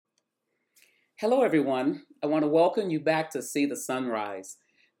Hello, everyone. I want to welcome you back to See the Sunrise.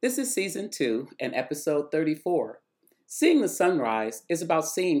 This is season 2 and episode 34. Seeing the sunrise is about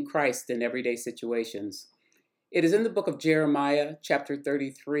seeing Christ in everyday situations. It is in the book of Jeremiah, chapter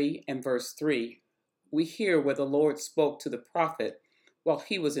 33 and verse 3. We hear where the Lord spoke to the prophet while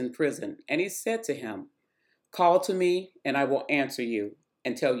he was in prison, and he said to him, "Call to me, and I will answer you,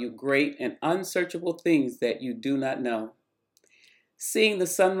 and tell you great and unsearchable things that you do not know." Seeing the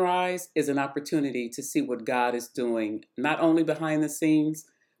sunrise is an opportunity to see what God is doing, not only behind the scenes,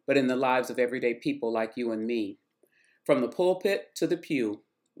 but in the lives of everyday people like you and me. From the pulpit to the pew,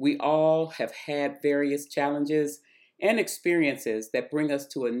 we all have had various challenges and experiences that bring us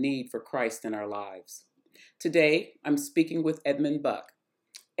to a need for Christ in our lives. Today, I'm speaking with Edmund Buck.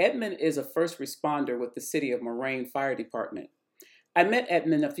 Edmund is a first responder with the City of Moraine Fire Department. I met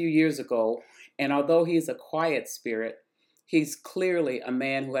Edmund a few years ago, and although he's a quiet spirit, he's clearly a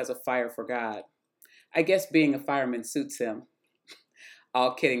man who has a fire for God. I guess being a fireman suits him.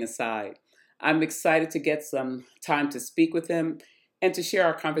 All kidding aside, I'm excited to get some time to speak with him and to share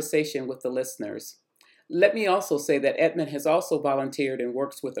our conversation with the listeners. Let me also say that Edmund has also volunteered and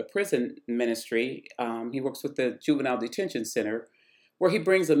works with a prison ministry. He works with the Juvenile Detention Center, where he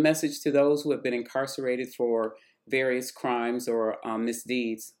brings a message to those who have been incarcerated for various crimes or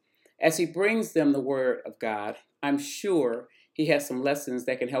misdeeds. As he brings them the word of God, I'm sure he has some lessons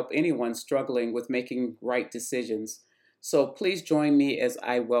that can help anyone struggling with making right decisions. So please join me as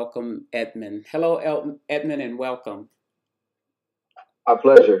I welcome Edmund. Hello, Edmund, and welcome. My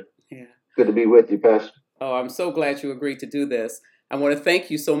pleasure. Yeah. Good to be with you, Pastor. Oh, I'm so glad you agreed to do this. I want to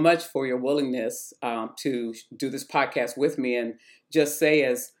thank you so much for your willingness to do this podcast with me, and just say,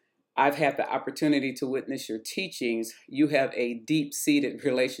 as I've had the opportunity to witness your teachings, you have a deep-seated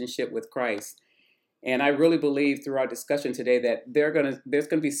relationship with Christ. And I really believe through our discussion today that there's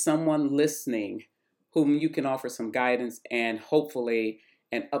gonna be someone listening whom you can offer some guidance and hopefully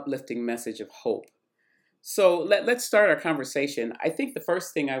an uplifting message of hope. So let's start our conversation. I think the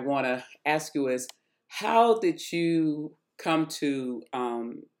first thing I want to ask you is, how did you come to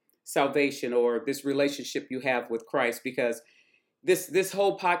salvation, or this relationship you have with Christ? Because this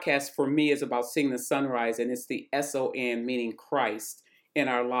whole podcast for me is about seeing the sunrise, and it's the SON, meaning Christ, in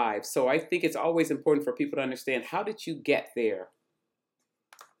our lives. So I think it's always important for people to understand, how did you get there?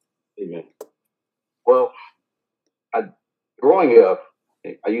 Amen. Well, I, growing up,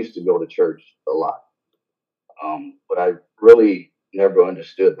 I used to go to church a lot, but I really never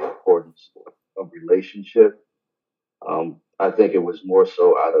understood the importance of relationship. I think it was more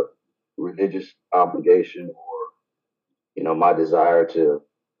so out of religious obligation, or my desire to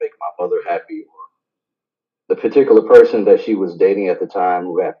make my mother happy, or the particular person that she was dating at the time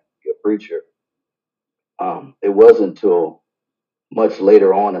who happened to be a preacher. It wasn't until much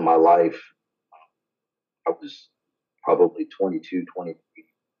later on in my life, I was probably 22, 23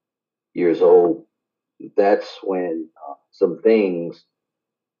 years old. That's when some things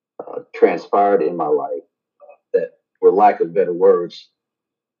transpired in my life that, for lack of better words,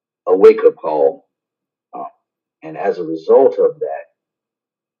 a wake up call. Uh, and as a result of that,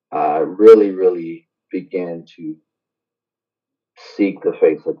 I really began to seek the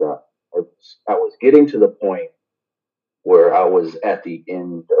face of God. I was getting to the point where I was at the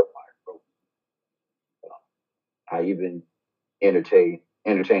end of my rope. I even entertained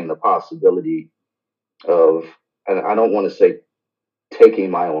the possibility of, and I don't want to say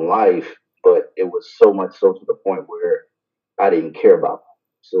taking my own life, but it was so much so to the point where I didn't care about it.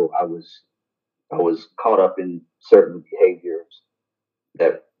 So I was caught up in certain behaviors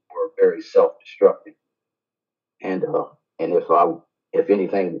that were very self-destructive, and and if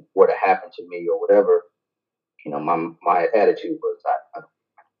anything were to happen to me or whatever, my attitude was I don't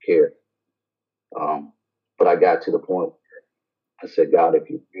care. But I got to the point I said, God, if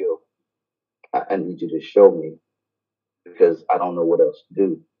you feel, I need you to show me, because I don't know what else to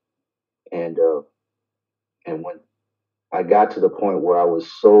do. And when I got to the point where I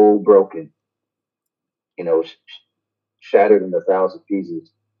was so broken, shattered in a thousand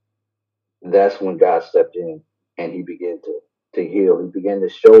pieces, that's when God stepped in and He began to heal. He began to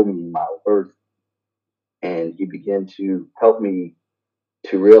show me my worth, and He began to help me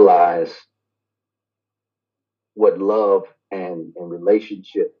to realize what love and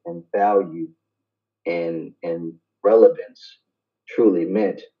relationship and value and relevance truly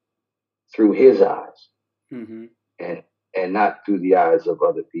meant through His eyes, Mm-hmm. and and not through the eyes of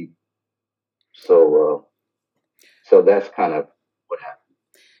other people. So that's kind of what happened.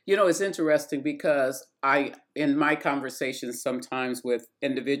 It's interesting because in my conversations sometimes with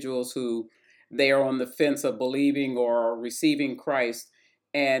individuals who they are on the fence of believing or receiving Christ,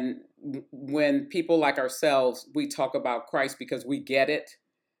 And when people like ourselves, we talk about Christ because we get it.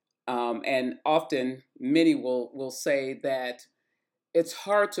 And often many will say that it's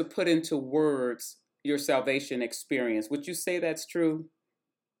hard to put into words your salvation experience. Would you say that's true?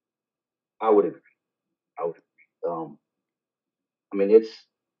 I would agree. I would agree. I mean,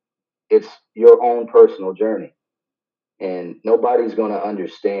 it's your own personal journey, and nobody's going to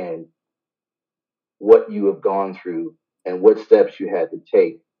understand what you have gone through and what steps you had to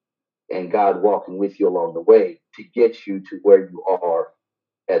take, and God walking with you along the way to get you to where you are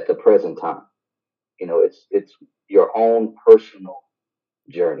at the present time. It's your own personal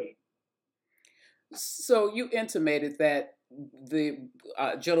journey. So you intimated that the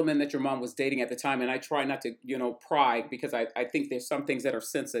gentleman that your mom was dating at the time, and I try not to, pry because I think there's some things that are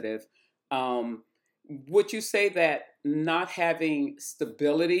sensitive. Um, would you say that not having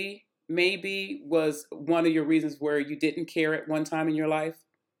stability maybe was one of your reasons where you didn't care at one time in your life?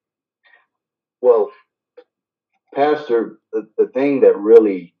 Well, Pastor, the thing that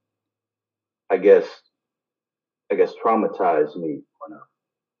really, I guess, traumatized me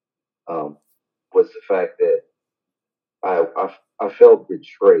um, was the fact that I felt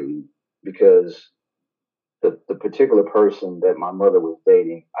betrayed because the particular person that my mother was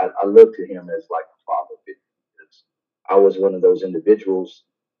dating, I looked at him as like a father figure because I was one of those individuals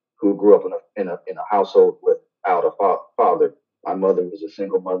who grew up in a household without a father. My mother was a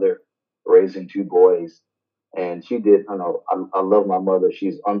single mother raising two boys, and she did. I love my mother.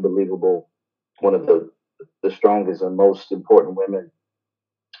 She's unbelievable. One of the strongest and most important women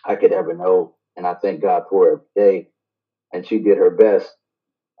I could ever know, and I thank God for her every day. And she did her best.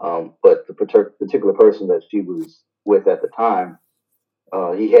 But the particular person that she was with at the time,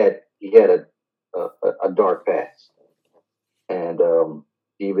 he had a dark past, and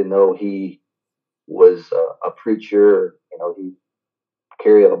even though he was a preacher, he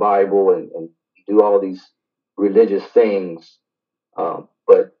carry a Bible and do all these religious things,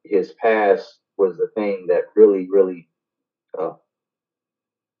 but his past was the thing that really, really, uh,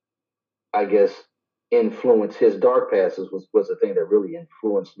 I guess, influenced his dark past was the thing that really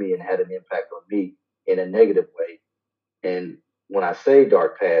influenced me and had an impact on me in a negative way. And when I say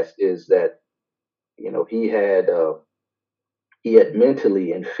dark past, is that he had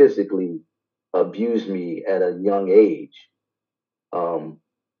mentally and physically abused me at a young age, um,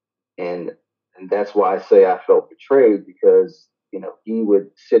 and and that's why I say I felt betrayed because he would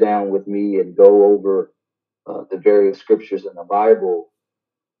sit down with me and go over the various scriptures in the Bible,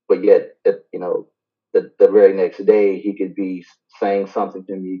 but yet the very next day he could be saying something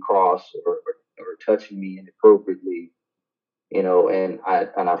to me cross or touching me inappropriately, and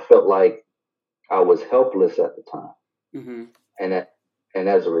I felt like I was helpless at the time, Mm-hmm. and that, and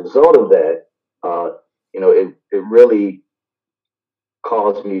as a result of that, it really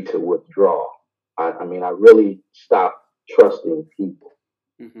caused me to withdraw. I mean, I really stopped trusting people,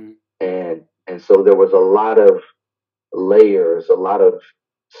 Mm-hmm. and so there was a lot of layers, a lot of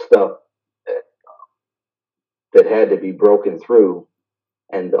stuff that, that had to be broken through,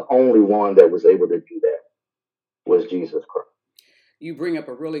 and the only one that was able to do that was Jesus Christ. You bring up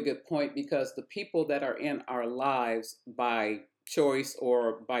a really good point because the people that are in our lives by choice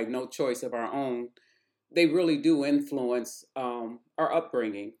or by no choice of our own, they really do influence our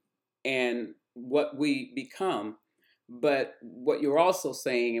upbringing and what we become. But what you're also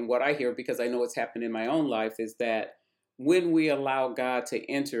saying, and what I hear because I know it's happened in my own life, is that when we allow God to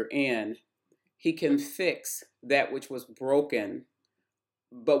enter in, He can fix that which was broken,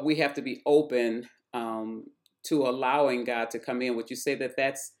 but we have to be open to allowing God to come in. Would you say that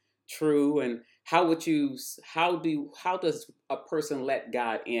that's true? And how does a person let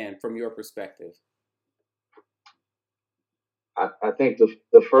God in from your perspective? I think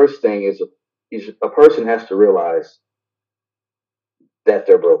the first thing is a person has to realize that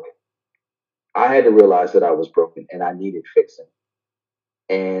they're broken. I had to realize that I was broken and I needed fixing,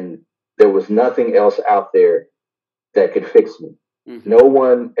 and there was nothing else out there that could fix me. Mm-hmm. No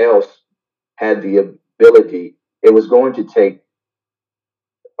one else had the ability. It was going to take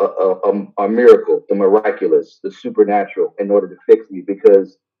a miracle, the miraculous, the supernatural, in order to fix me.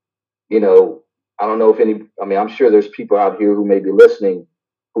 Because you know, I don't know if any. I mean, I'm sure there's people out here who may be listening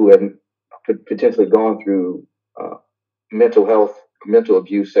who have potentially gone through uh, mental health, mental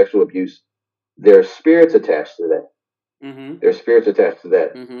abuse, sexual abuse. There's spirits attached to that. Mm-hmm. There's spirits attached to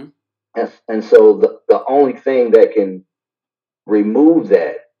that, Mm-hmm. and so the only thing that can remove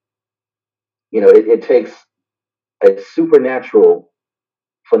that, it takes a supernatural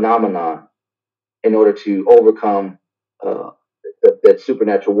phenomenon in order to overcome uh, that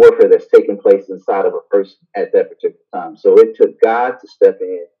supernatural warfare that's taking place inside of a person at that particular time. So it took God to step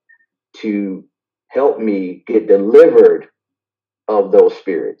in to help me get delivered of those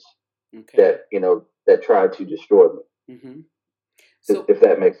spirits Okay. that that tried to destroy me. Mm-hmm. If, So if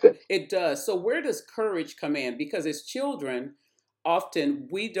that makes sense. it does. So where does courage come in? Because as children, often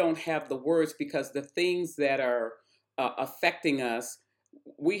we don't have the words because the things that are affecting us,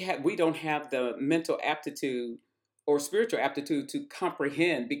 we don't have the mental aptitude or spiritual aptitude to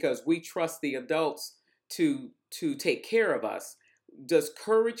comprehend because we trust the adults to take care of us. Does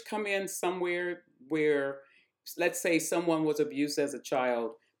courage come in somewhere where, let's say, someone was abused as a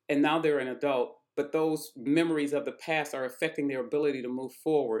child and now they're an adult, but those memories of the past are affecting their ability to move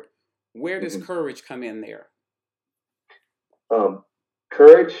forward? Where does Hmm. courage come in there? Um,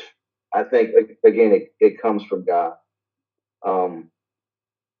 Courage, I think, again, it comes from God. Um,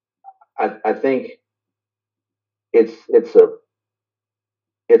 I think it's it's a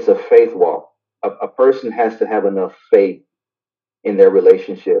it's a faith walk. A person has to have enough faith in their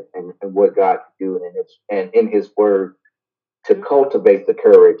relationship and what God can do and in His Word to cultivate the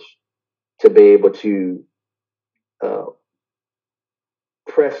courage to be able to uh,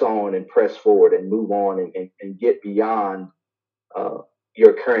 press on and press forward and move on and get beyond uh,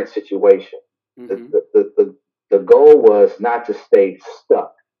 your current situation. The, Mm-hmm. the, the, the, the goal was not to stay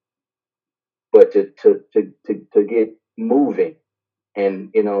stuck, but to get moving.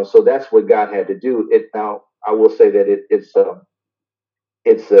 And, so that's what God had to do. Now, I will say that it's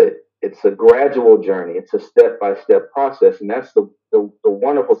a, it's a gradual journey. It's a step by step process. And that's the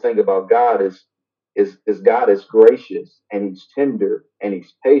wonderful thing about God is God is gracious and he's tender and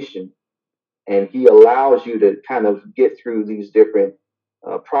he's patient and he allows you to kind of get through these different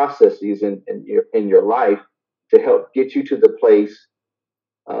processes in your life to help get you to the place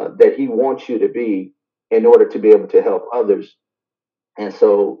that he wants you to be in order to be able to help others. And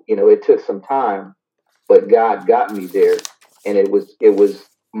so, it took some time, but God got me there, and it was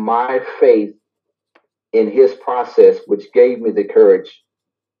my faith in His process which gave me the courage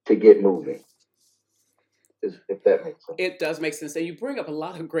to get moving. If that makes sense. It does make sense. And you bring up a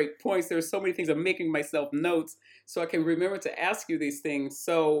lot of great points. There's so many things. I'm making myself notes so I can remember to ask you these things.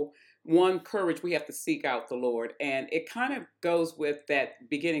 So, one, courage, we have to seek out the Lord. And it kind of goes with that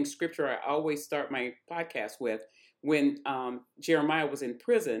beginning scripture I always start my podcast with when Jeremiah was in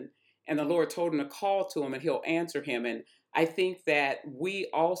prison and the Lord told him to call to him and he'll answer him. And I think that we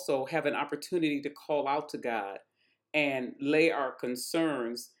also have an opportunity to call out to God and lay our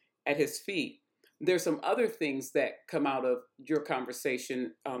concerns at his feet. There's some other things that come out of your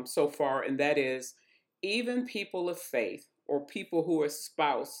conversation so far, and that is even people of faith or people who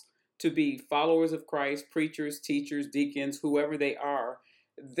espouse to be followers of Christ, preachers, teachers, deacons, whoever they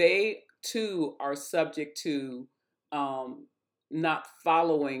too are subject to um, not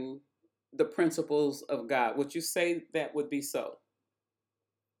following the principles of God. Would you say that would be so?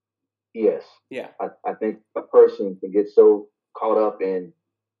 Yes, Yeah. I think a person can get so caught up in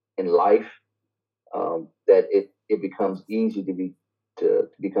life that it becomes easy to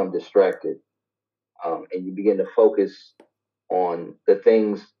become distracted, and you begin to focus on the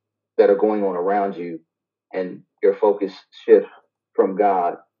things that are going on around you, and your focus shifts from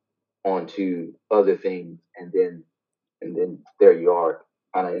God onto other things, and then there you are,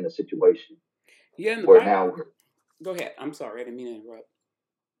 kind of in a situation Yeah, in the where Bible. now, Go ahead. I'm sorry. I didn't mean to interrupt.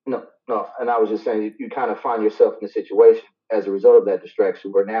 no, no, and I was just saying you kind of find yourself in a situation as a result of that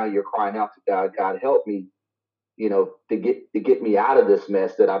distraction where now you're crying out to God, God help me, to get me out of this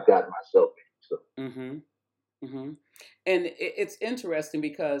mess that I've gotten myself in. So Mm-hmm. Mm-hmm. And it's interesting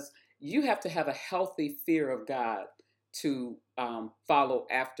because you have to have a healthy fear of God to follow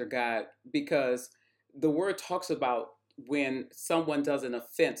after God because the word talks about when someone does an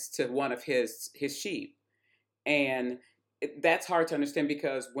offense to one of his sheep. And that's hard to understand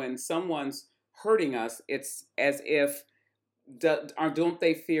because when someone's hurting us, it's as if or don't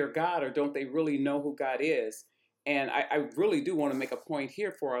they fear God or don't they really know who God is? And I really do want to make a point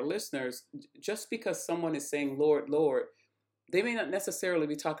here for our listeners. Just because someone is saying, Lord, Lord, they may not necessarily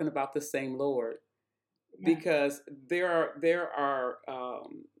be talking about the same Lord amen. because there are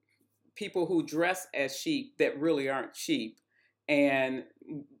people who dress as sheep that really aren't sheep. And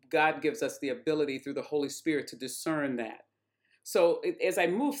God gives us the ability through the Holy Spirit to discern that. So as I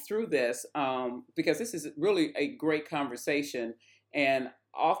move through this, because this is really a great conversation, and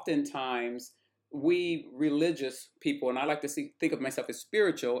oftentimes we religious people, and I like to think of myself as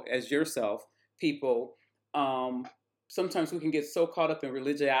spiritual, as yourself, people, um, sometimes we can get so caught up in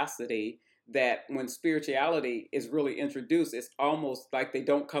religiosity that when spirituality is really introduced, it's almost like they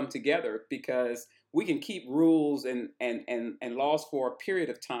don't come together because we can keep rules and laws for a period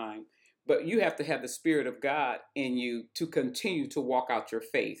of time, but you have to have the Spirit of God in you to continue to walk out your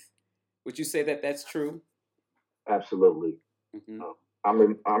faith. Would you say that that's true? Absolutely. Hmm.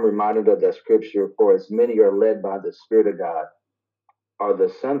 I'm reminded of that scripture, for as many are led by the Spirit of God are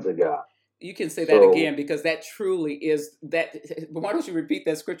the sons of God. You can say that So, again because that truly is that. Why don't you repeat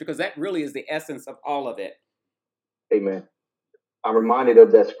that scripture? Because that really is the essence of all of it. amen. I'm reminded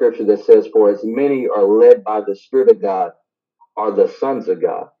of that scripture that says, for as many are led by the Spirit of God are the sons of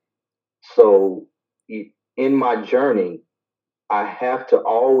God. So in my journey, I have to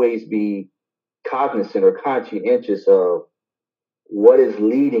always be cognizant or conscientious of what is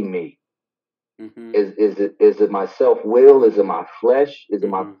leading me. Mm-hmm. Is it my self will? Is it my flesh? Is it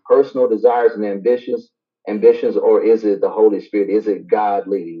my Mm-hmm. personal desires and ambitions, or is it the Holy Spirit? Is it God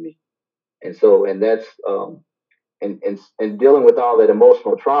leading me? And so, and that's and dealing with all that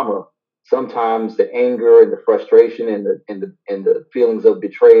emotional trauma. Sometimes the anger and the frustration and the feelings of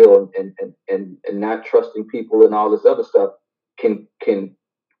betrayal and not trusting people and all this other stuff can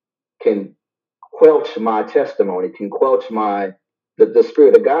quelch my testimony, can quelch the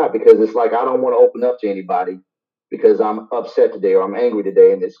spirit of God, because it's like I don't want to open up to anybody because I'm upset today or I'm angry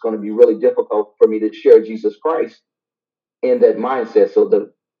today, and it's going to be really difficult for me to share Jesus Christ in that mindset. So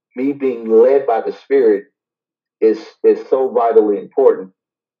the me being led by the Spirit is so vitally important.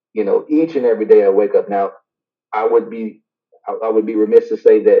 Each and every day I wake up. Now, I would be I would be remiss to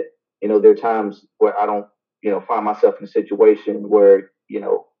say that there are times where I don't find myself in a situation where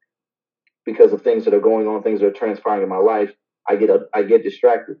because of things that are going on, things that are transpiring in my life, I get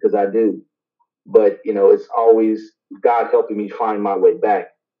distracted, because I do. But it's always God helping me find my way back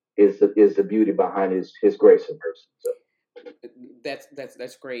is the beauty behind His grace and mercy. So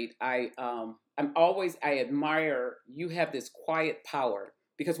That's great. I admire you have this quiet power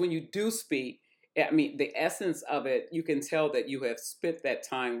because when you do speak, I mean the essence of it, you can tell that you have spent that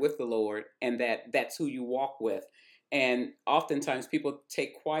time with the Lord and that's who you walk with. And oftentimes people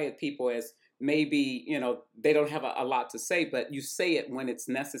take quiet people as maybe, they don't have a lot to say, but you say it when it's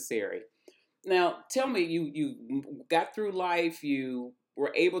necessary. Now, tell me, you got through life, you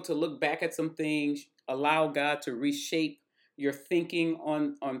were able to look back at some things, allow God to reshape your thinking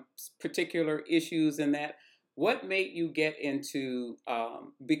on particular issues and that. What made you get into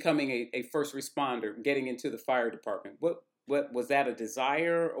becoming a first responder, getting into the fire department? What was that, a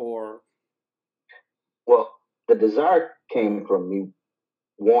desire or? well, the desire came from me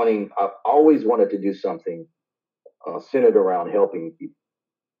wanting. I've always wanted to do something centered around helping people.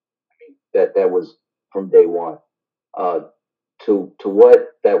 That was from day one. Uh, to what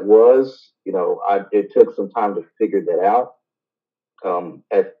that was, it took some time to figure that out.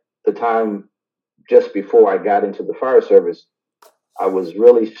 At the time, just before I got into the fire service, I was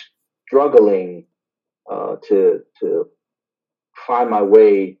really struggling to find my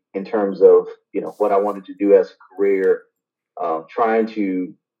way in terms of what I wanted to do as a career, trying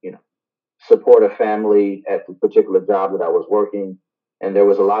to support a family at the particular job that I was working, and there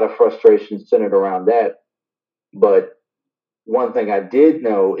was a lot of frustration centered around that. But one thing I did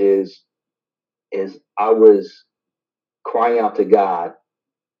know is I was crying out to God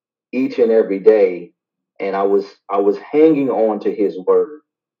each and every day, and I was hanging on to His word,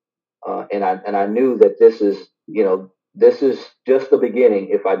 and I knew that this is just the beginning.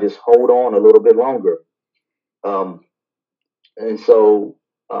 If I just hold on a little bit longer, um, and so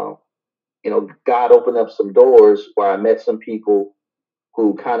God opened up some doors where I met some people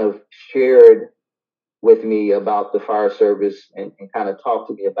who kind of shared with me about the fire service, and kind of talked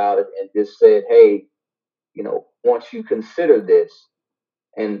to me about it, and just said, hey, once you consider this,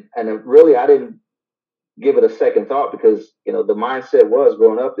 and really I didn't give it a second thought, because the mindset was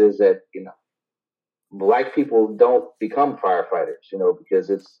growing up is that black people don't become firefighters, because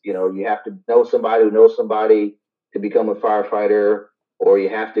it's you have to know somebody who knows somebody to become a firefighter, or you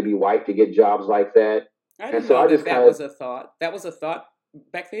have to be white to get jobs like that. I And didn't so know I that just that kind of, was a thought. That was a thought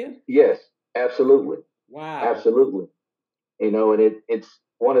back then. yes, absolutely, Wow. absolutely. And it's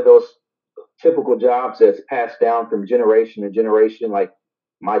one of those typical jobs that's passed down from generation to generation. Like,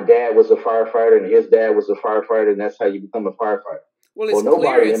 my dad was a firefighter and his dad was a firefighter, and that's how you become a firefighter. Well, Well, it's clear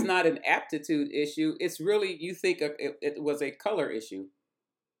nobody it's in not an aptitude issue. It's really, you think it was a color issue.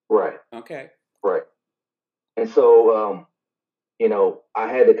 right, Okay. right. And so I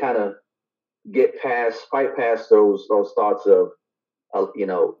had to kind of fight past those thoughts of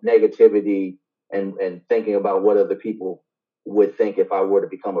negativity, and thinking about what other people would think if I were to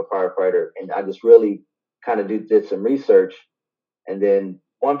become a firefighter. And I just really kind of did some research. And then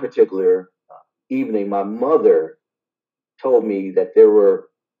one particular evening, my mother told me that there were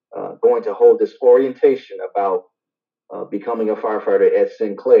going to hold this orientation about becoming a firefighter at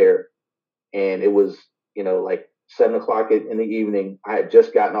Sinclair, and it was like 7 o'clock in the evening. I had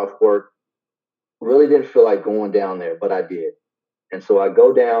just gotten off work. Really didn't feel like going down there, but I did, and so I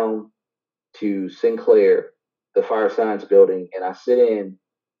go down to Sinclair, the fire science building, and I sit in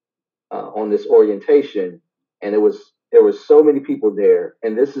on this orientation, and there was so many people there,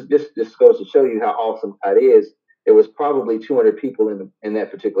 and this goes to show you how awesome God is. There was probably 200 people in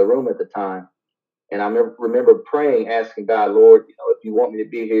that particular room at the time, and I remember praying, asking God, Lord, if you want me to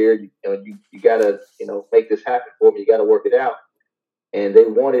be here, you gotta make this happen for me. You gotta work it out. And they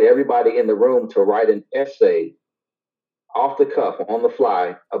wanted everybody in the room to write an essay off the cuff, on the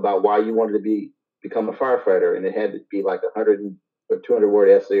fly, about why you wanted to become a firefighter, and it had to be like 200 word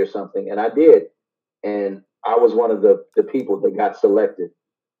essay or something. And I did, and I was one of the people that got selected,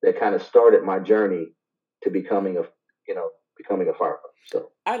 that kind of started my journey to becoming a firefighter.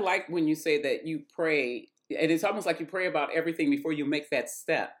 So I like when you say that you pray, and it's almost like you pray about everything before you make that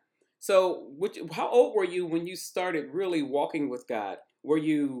step. So, how old were you when you started really walking with God? Were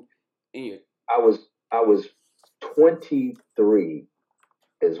you in your I was 23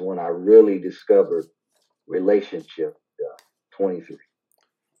 is when I really discovered relationship. 23.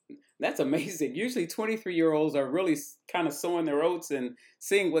 That's amazing. Usually 23-year-olds are really kind of sowing their oats and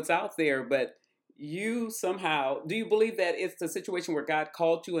seeing what's out there, but you somehow, do you believe that it's a situation where God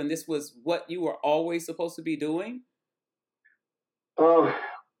called you and this was what you were always supposed to be doing? Um,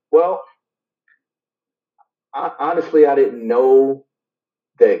 well, honestly, I didn't know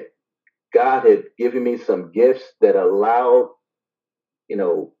that God had given me some gifts that allowed,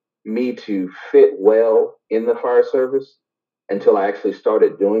 me to fit well in the fire service until I actually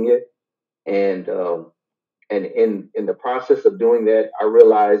started doing it. And in the process of doing that, I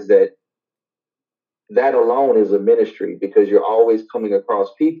realized that alone is a ministry, because you're always coming across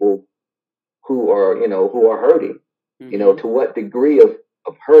people who are hurting. Mm-hmm. To what degree of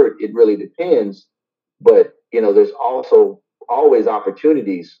hurt, it really depends. But there's also always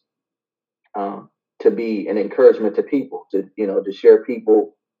opportunities, to be an encouragement to people, to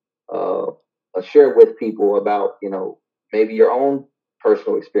uh, share with people about maybe your own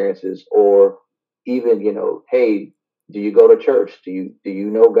personal experiences, or even hey, do you go to church? Do you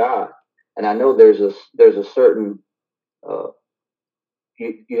know God? And I know there's a certain, uh,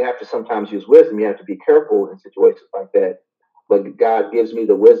 you have to sometimes use wisdom. You have to be careful in situations like that. But God gives me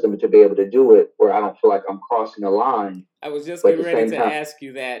the wisdom to be able to do it where I don't feel like I'm crossing a line. I was just But at getting the ready same to time, ask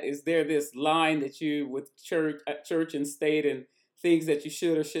you that. Is there this line that you, with church and state and things that you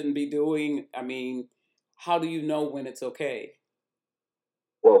should or shouldn't be doing? I mean, how do you know when it's okay?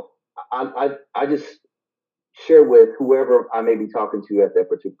 well, I just share with whoever I may be talking to at that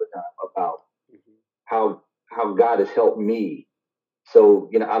particular time about Mm-hmm. how God has helped me. So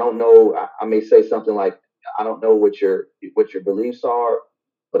I don't know. I may say something like, I don't know what your beliefs are,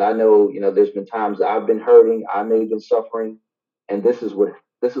 but I know there's been times that I've been hurting. I may have been suffering, and this is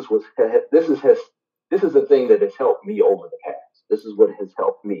has this is the thing that has helped me over the past. This is what has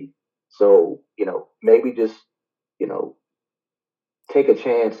helped me. So maybe just you know take a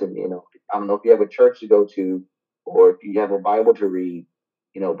chance, and I don't know if you have a church to go to, or if you have a Bible to read,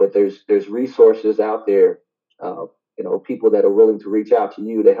 but there's resources out there, uh, people that are willing to reach out to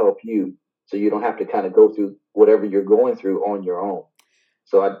you to help you, so you don't have to kind of go through whatever you're going through on your own.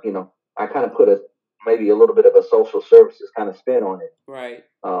 So I kind of put maybe a little bit of a social services kind of spin on it. Right.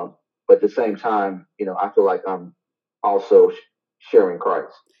 But at the same time, I feel like I'm also sharing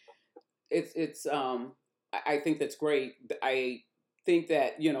Christ. I think that's great. I think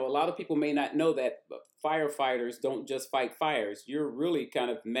that a lot of people may not know that firefighters don't just fight fires. You're really kind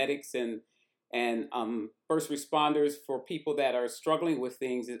of medics and first responders for people that are struggling with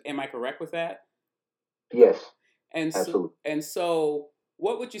things. Am I correct with that? Yes, And so, absolutely. and so,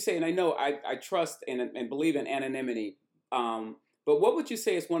 what would you say? And I know I trust and believe in anonymity. But what would you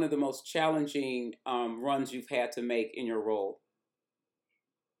say is one of the most challenging runs you've had to make in your role?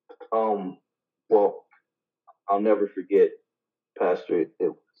 Um, well, I'll never forget, Pastor. It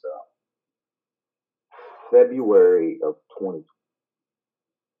was February of 2020.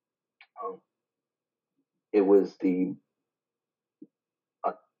 Um, it was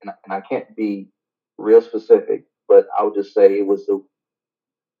and I can't be real specific, but I'll just say it was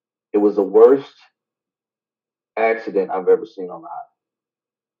the worst accident I've ever seen on the highway.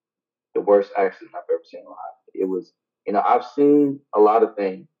 The worst accident I've ever seen on the highway. It was, I've seen a lot of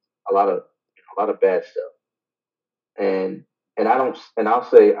things, a lot of bad stuff, and I'll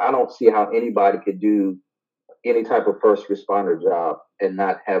say I don't see how anybody could do any type of first responder job and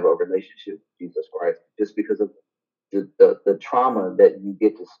not have a relationship with Jesus Christ, just because of the trauma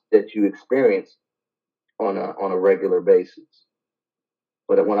that you experience on a regular basis.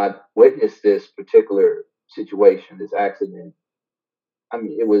 But when I witnessed this particular situation, this accident, I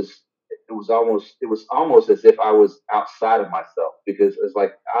mean, it was almost as if I was outside of myself, because it's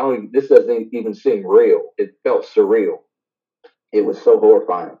like, I don't even, this doesn't even seem real. It felt surreal. It was so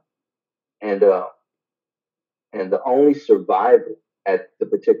horrifying. And and the only survivor at the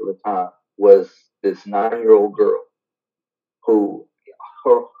particular time was this 9-year old girl who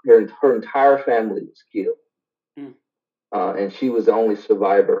her entire family was killed, Mm. and she was the only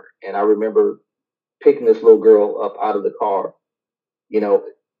survivor. And I remember picking this little girl up out of the car. You know,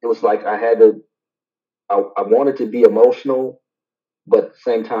 it was like I had to. I wanted to be emotional, but at the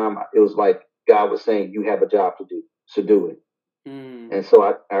same time, it was like God was saying, "You have a job to do, so do it." Mm. And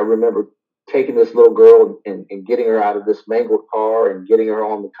so I remember taking this little girl and getting her out of this mangled car and getting her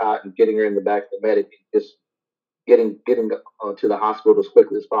on the cot and getting her in the back of the medic, and just getting to the hospital as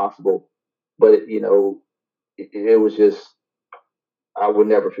quickly as possible. But it was just, I would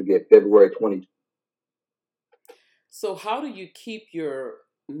never forget February 20. So, how do you keep your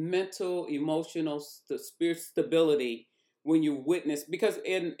mental, emotional, spirit stability when you witness? Because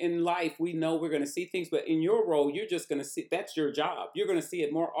in life, we know we're going to see things, but in your role, you're just going to see, that's your job. You're going to see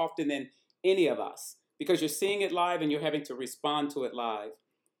it more often than any of us, because you're seeing it live and you're having to respond to it live.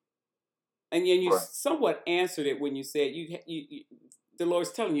 And then you Right. somewhat answered it when you said the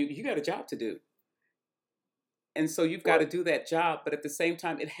Lord's telling you you got a job to do, and so you've got Right. to do that job. But at the same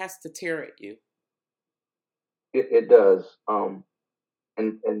time, it has to tear at you. It does.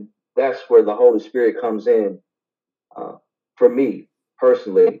 And that's where the Holy Spirit comes in. Uh, for me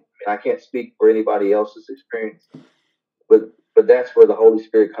personally, I can't speak for anybody else's experience, but that's where the Holy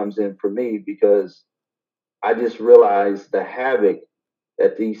Spirit comes in for me, because I just realized the havoc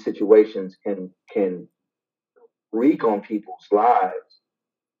that these situations can wreak on people's lives.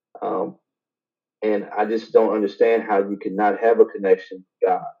 Um, and I just don't understand how you cannot have a connection with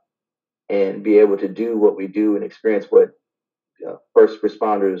God and be able to do what we do and experience what first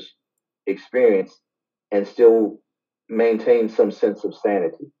responders experience, and still maintain some sense of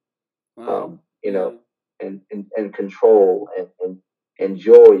sanity, Wow. you know, Yeah. and control and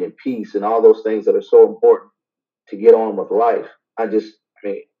joy and peace and all those things that are so important to get on with life. I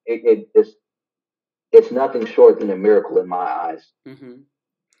mean, it's nothing short than a miracle in my eyes Mm-hmm.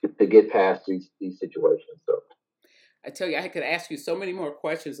 to get past these situations. So, I tell you, I could ask you so many more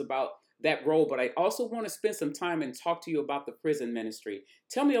questions about that role, but I also want to spend some time and talk to you about the prison ministry.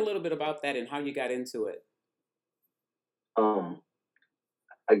 Tell me a little bit about that and how you got into it. um,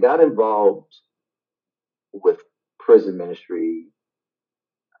 I got involved with prison ministry.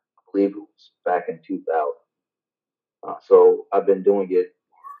 I believe it was back in 2000. So I've been doing it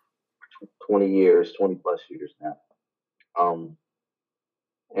 20 years, 20 plus years now. Um,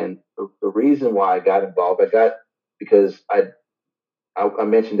 and the reason why I got involved, because I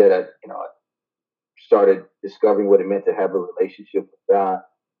mentioned that I started discovering what it meant to have a relationship with God.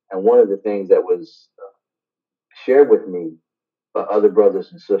 And one of the things that was shared with me by other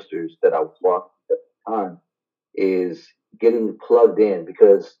brothers and sisters that I was walking with at the time is getting plugged in,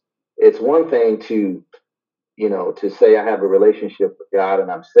 because it's one thing to, to say I have a relationship with God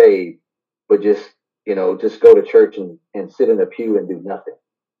and I'm saved, but just go to church and sit in a pew and do nothing.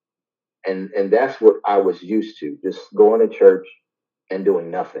 And that's what I was used to, just going to church and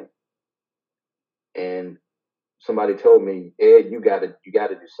doing nothing. And somebody told me, Ed, you gotta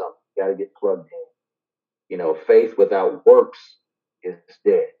do something. You gotta get plugged in. Faith without works is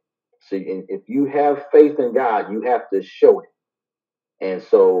dead. So if you have faith in God, you have to show it. And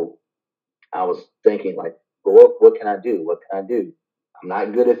so I was thinking, like, well, what can I do? What can I do? I'm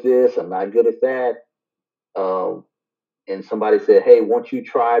not good at this. I'm not good at that. And somebody said, hey, won't you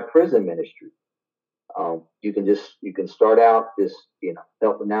try prison ministry? You can start out just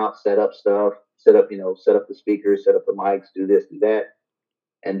helping out, set up stuff, set up the speakers, set up the mics, do this, do that,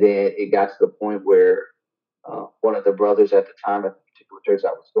 and then it got to the point where one of the brothers at the time at the particular church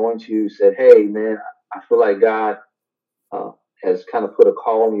I was going to said, "Hey, man, I feel like God uh, has kind of put a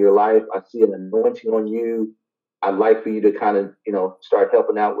call on your life. I see an anointing on you. I'd like for you to kind of start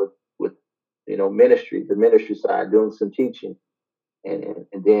helping out with ministry, the ministry side, doing some teaching." And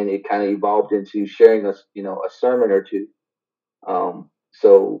then it kind of evolved into sharing us, a sermon or two.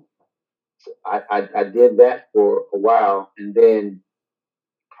 So I did that for a while, and then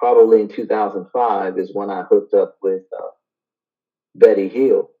probably in 2005 is when I hooked up with Betty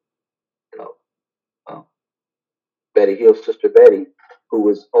Hill, you know, uh, Betty Hill, Sister Betty, who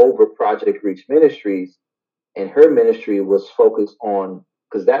was over Project Reach Ministries, and her ministry was focused on,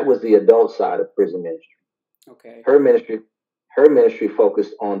 because that was the adult side of prison ministry. Okay. Her ministry her ministry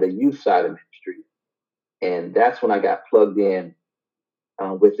focused on the youth side of ministry, and that's when I got plugged in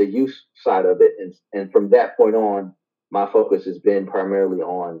with the youth side of it, and from that point on, my focus has been primarily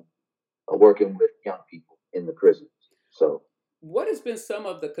on working with young people in the prisons. So, what has been some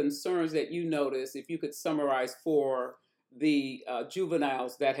of the concerns that you notice, if you could summarize, for the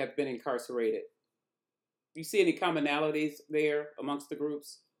juveniles that have been incarcerated? Do you see any commonalities there amongst the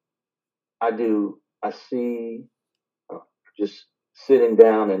groups? I do. I see just sitting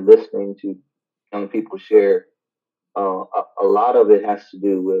down and listening to young people share. A lot of it has to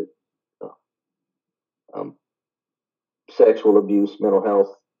do with um, sexual abuse, mental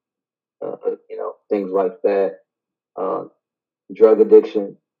health, things like that, uh, drug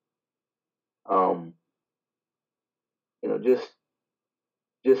addiction, um,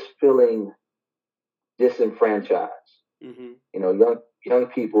 just feeling disenfranchised. Mm-hmm. Young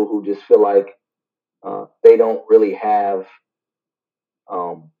people who just feel like they don't really have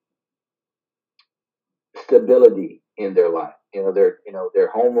um, stability in their life.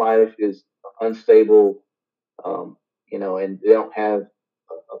 Their home life is unstable. And they don't have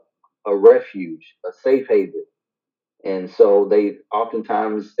a refuge, a safe haven, and so they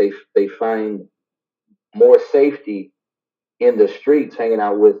oftentimes they find more safety in the streets, hanging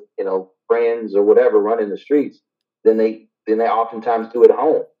out with friends or whatever, running the streets, than they oftentimes do at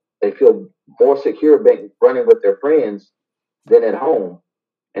home. They feel more secure running with their friends than at home,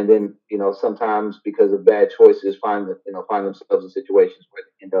 and then sometimes because of bad choices find themselves in situations where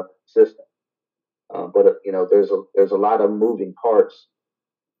they end up in the system. But there's a lot of moving parts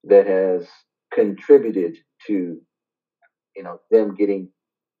that has contributed to them getting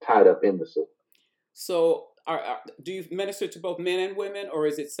tied up in the system. So, do you minister to both men and women, or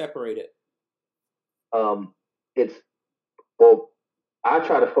is it separated? It's well, I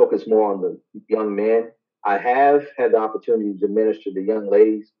try to focus more on the young men. I have had the opportunity to minister to young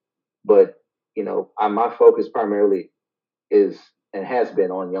ladies, but my focus primarily is and has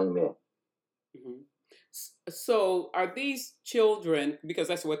been on young men. Mm-hmm. So, are these children, because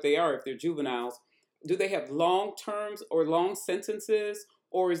that's what they are, if they're juveniles, do they have long terms or long sentences,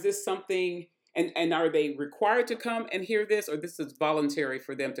 or is this something? And are they required to come and hear this, or this is voluntary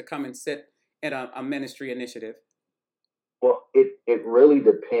for them to come and sit at a ministry initiative? Well, it really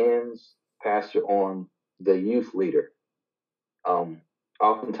depends, Pastor, on the youth leader. Um,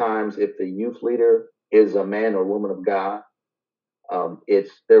 Oftentimes, if the youth leader is a man or woman of God,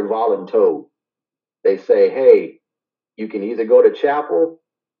 they're voluntold. They say, "Hey, you can either go to chapel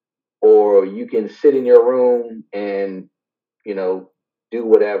or you can sit in your room and you know do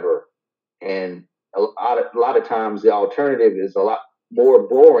whatever." And a lot of times, the alternative is a lot more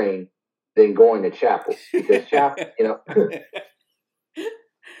boring than going to chapel, because chapel,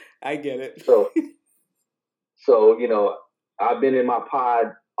 I get it. so So, I've been in my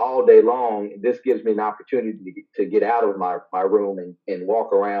pod all day long. This gives me an opportunity to get out of my room and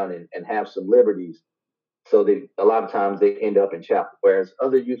walk around and have some liberties. So a lot of times they end up in chapel. Whereas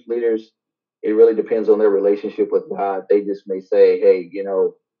other youth leaders, it really depends on their relationship with God. They just may say, hey,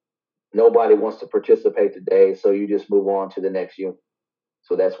 nobody wants to participate today, so you just move on to the next unit.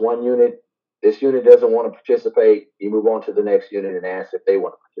 So that's one unit. This unit doesn't want to participate. You move on to the next unit and ask if they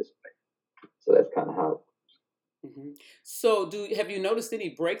want to participate. So that's kind of how. Mm-hmm. So, have you noticed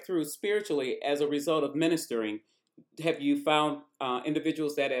any breakthroughs spiritually as a result of ministering? Have you found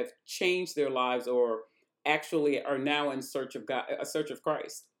individuals that have changed their lives, or actually are now in search of God, a search of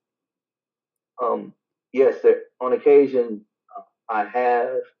Christ? Yes, on occasion, I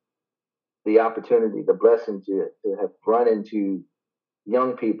have the opportunity, the blessing to have run into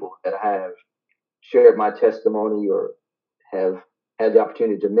young people that have shared my testimony or have had the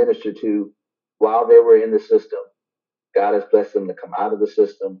opportunity to minister to while they were in the system. God has blessed them to come out of the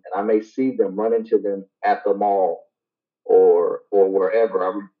system, and I may see them, run into them at the mall or wherever.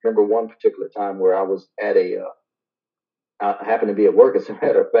 I remember one particular time where I was at I happened to be at work. As a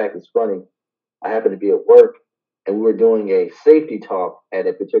matter of fact, it's funny. I happened to be at work, and we were doing a safety talk at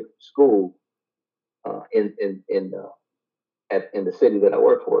a particular school in the city that I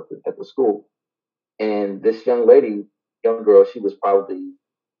work for, at the school. And this young girl,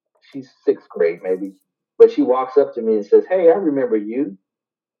 she's sixth grade maybe, but she walks up to me and says, "Hey, I remember you.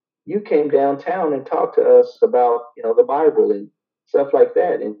 You came downtown and talked to us about the Bible and stuff like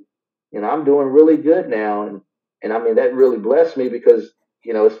that, and I'm doing really good now." And I mean, that really blessed me, because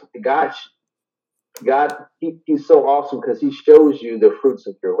it's God, he's so awesome, because he shows you the fruits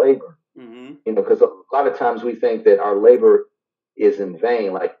of your labor. Mm-hmm. Because a lot of times we think that our labor is in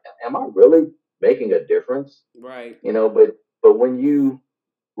vain. Like, am I really making a difference? Right. But when you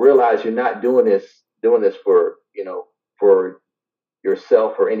realize you're not doing this for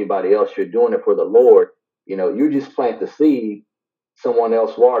yourself or anybody else. You're doing it for the Lord. You just plant the seed, someone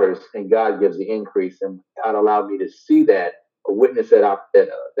else waters, and God gives the increase. And God allowed me to see that, a witness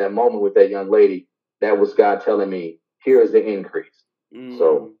that moment with that young lady. That was God telling me, here is the increase.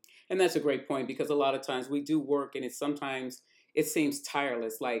 So, and that's a great point, because a lot of times we do work and sometimes it seems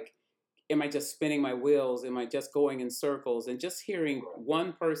tireless. Like, am I just spinning my wheels? Am I just going in circles? And just hearing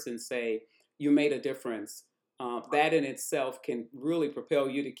one person say, you made a difference, that in itself can really propel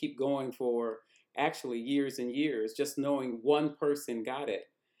you to keep going for actually years and years, just knowing one person got it.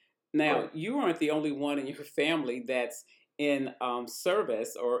 Now, right. you aren't the only one in your family that's in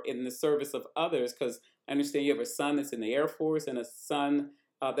service or in the service of others, because I understand you have a son that's in the Air Force and a son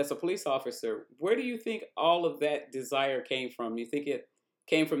that's a police officer. Where do you think all of that desire came from? You think it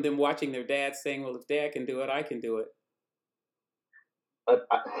came from them watching their dad saying, well, if dad can do it, I can do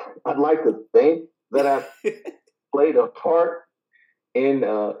I'd like to think that I've it? played a part in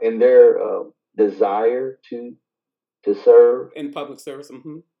their desire to serve. In public service.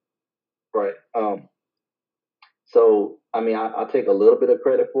 Mm-hmm. Right. So, I mean, I'll take a little bit of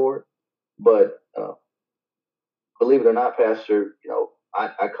credit for it, but believe it or not, Pastor,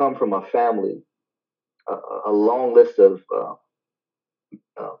 I come from a family, a long list of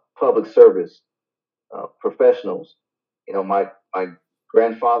public service professionals. My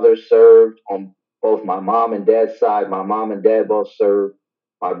grandfather served on both my mom and dad's side. My mom and dad both served.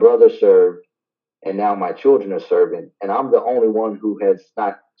 My brother served, and now my children are serving. And I'm the only one who has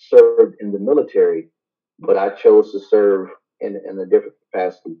not served in the military, but I chose to serve in a different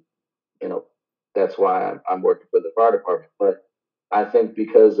capacity. You know, that's why I'm working for the fire department. But I think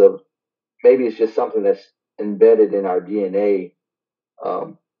because of, maybe it's just something that's embedded in our DNA,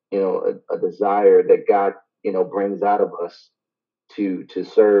 um, a desire that God, brings out of us to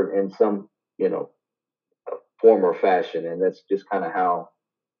serve in some, you know, form or fashion. And that's just kind of how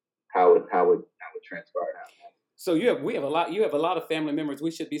it transpired out. So you have a lot of family members. We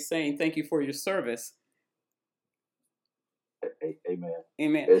should be saying thank you for your service. Amen.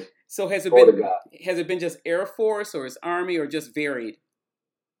 Amen. It's So glory to God. has it been just Air Force or is Army or just varied?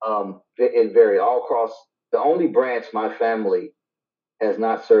 It varied all across. The only branch my family has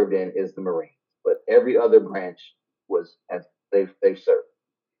not served in is the Marines, but every other branch was has they've served.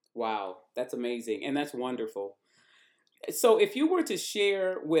 Wow, that's amazing and that's wonderful. So if you were to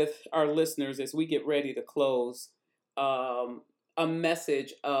share with our listeners as we get ready to close, um, a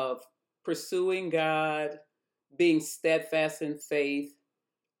message of pursuing God, being steadfast in faith,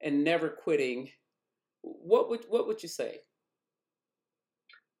 and never quitting, what would you say?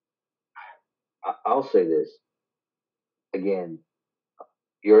 I'll say this again: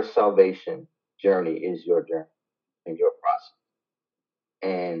 your salvation journey is your journey and your process,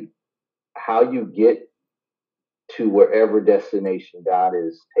 and how you get to wherever destination God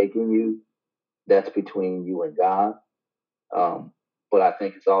is taking you. That's between you and God. Um, but I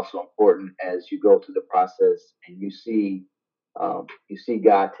think it's also important as you go through the process and you see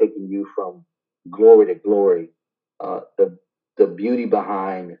God taking you from glory to glory. The beauty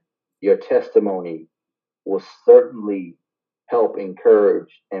behind your testimony will certainly help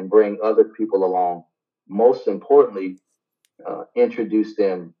encourage and bring other people along. Most importantly, introduce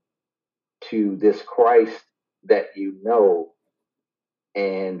them to this Christ that you know.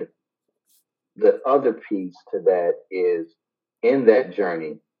 And the other piece to that is, in that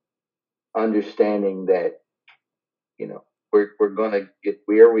journey, understanding that we're gonna get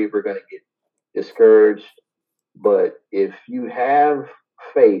weary, we're gonna get discouraged, but if you have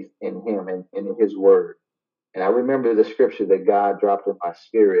faith in Him and in His Word, and I remember the scripture that God dropped in my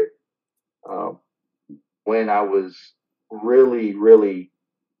spirit um, when I was really, really,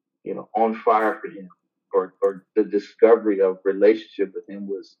 on fire for Him, or the discovery of relationship with Him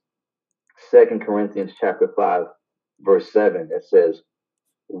was Second Corinthians chapter 5, verse 7. That says,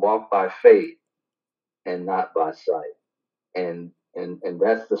 "Walk by faith and not by sight." And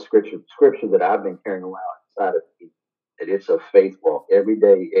that's the scripture that I've been carrying around inside of me. That it's a faith walk every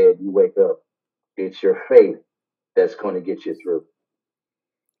day. Ed, you wake up, it's your faith that's going to get you through.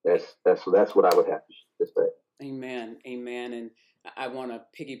 That's what I would have to say. Amen. Amen. And I want to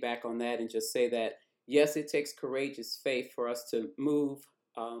piggyback on that and just say that, yes, it takes courageous faith for us to move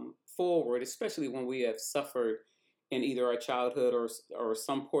forward, especially when we have suffered in either our childhood or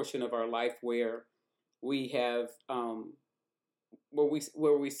some portion of our life where we have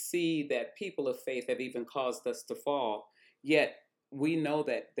where we see that people of faith have even caused us to fall. Yet we know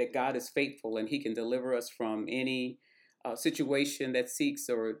that God is faithful and He can deliver us from any situation that seeks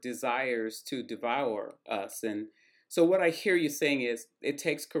or desires to devour us. And so, what I hear you saying is, it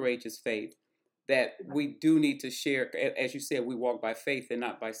takes courageous faith. that we do need to share. As you said, we walk by faith and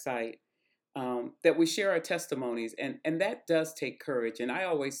not by sight. That we share our testimonies, and that does take courage. And I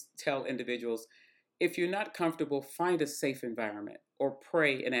always tell individuals, if you're not comfortable, find a safe environment or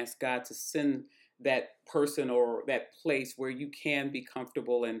pray and ask God to send that person or that place where you can be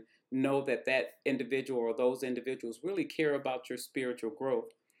comfortable and know that that individual or those individuals really care about your spiritual growth.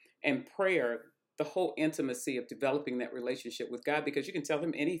 And prayer, the whole intimacy of developing that relationship with God, because you can tell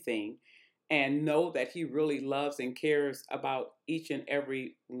him anything and know that he really loves and cares about each and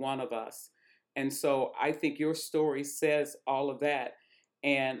every one of us. And so I think your story says all of that.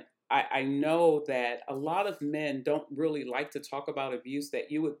 And I know that a lot of men don't really like to talk about abuse,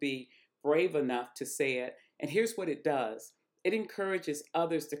 that you would be brave enough to say it. And here's what it does: it encourages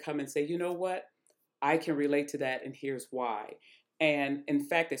others to come and say, you know what? I can relate to that, and here's why. And in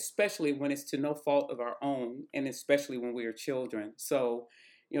fact, especially when it's to no fault of our own, and especially when we are children. So,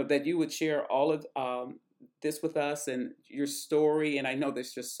 that you would share all of this with us and your story. And I know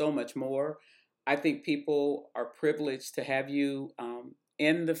there's just so much more. I think people are privileged to have you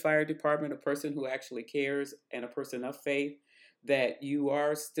in the fire department, a person who actually cares and a person of faith, that you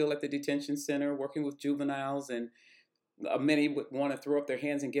are still at the detention center working with juveniles. And many would want to throw up their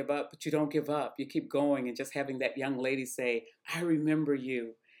hands and give up, but you don't give up. You keep going, and just having that young lady say, I remember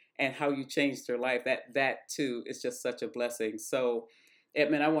you, and how you changed her life, that too is just such a blessing. So,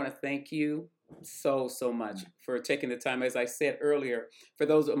 Edmund, I want to thank you so much for taking the time. As I said earlier, for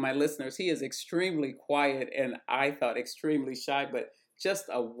those of my listeners, he is extremely quiet and I thought extremely shy, but just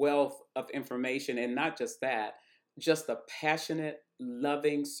a wealth of information. And not just that, just a passionate,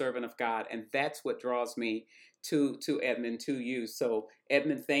 loving servant of God. And that's what draws me to Edmund, to you. So,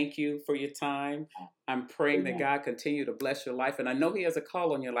 Edmund, thank you for your time. I'm praying that God continue to bless your life. And I know he has a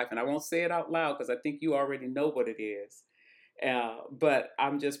call on your life, and I won't say it out loud because I think you already know what it is. But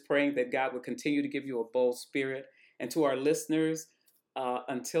I'm just praying that God will continue to give you a bold spirit. And to our listeners,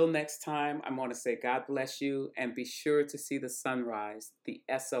 until next time, I'm going to say God bless you, and be sure to see the sunrise, the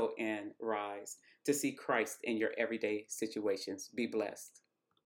SON rise, to see Christ in your everyday situations. Be blessed.